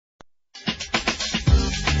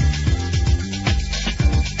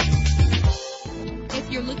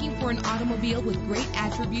automobile with great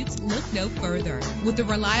attributes, look no further. With a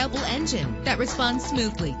reliable engine that responds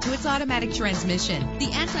smoothly to its automatic transmission,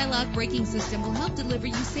 the anti-lock braking system will help deliver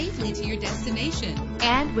you safely to your destination.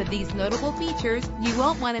 And with these notable features, you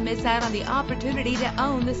won't want to miss out on the opportunity to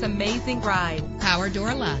own this amazing ride. Power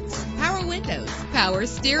door locks, power windows, power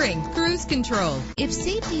steering, cruise control. If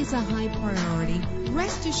safety is a high priority,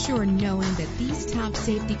 rest assured knowing that these top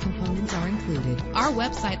safety components are included. Our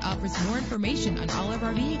website offers more information on all of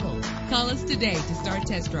our vehicles. Call us today to start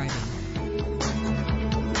test driving.